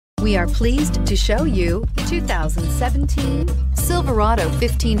We are pleased to show you the 2017 Silverado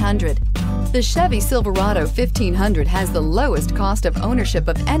 1500. The Chevy Silverado 1500 has the lowest cost of ownership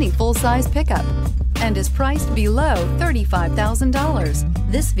of any full-size pickup and is priced below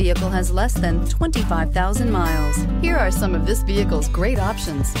 $35,000. This vehicle has less than 25,000 miles. Here are some of this vehicle's great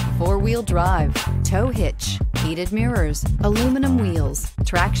options: four-wheel drive, tow hitch, heated mirrors, aluminum wheels,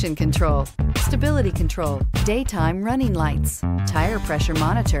 traction control, stability control, daytime running lights, tire pressure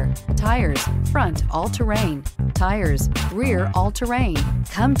monitor, tires, front all-terrain, tires, rear all-terrain.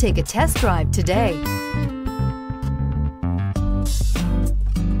 Come take a test drive today.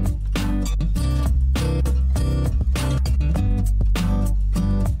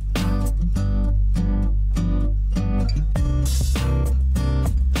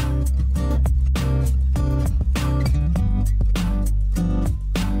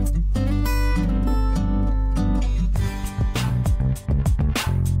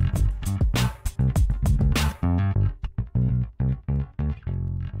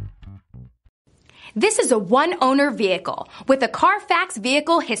 This is a one-owner vehicle with a Carfax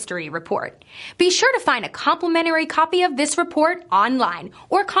Vehicle History Report. Be sure to find a complimentary copy of this report online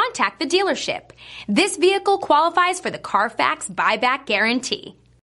or contact the dealership. This vehicle qualifies for the Carfax Buyback Guarantee.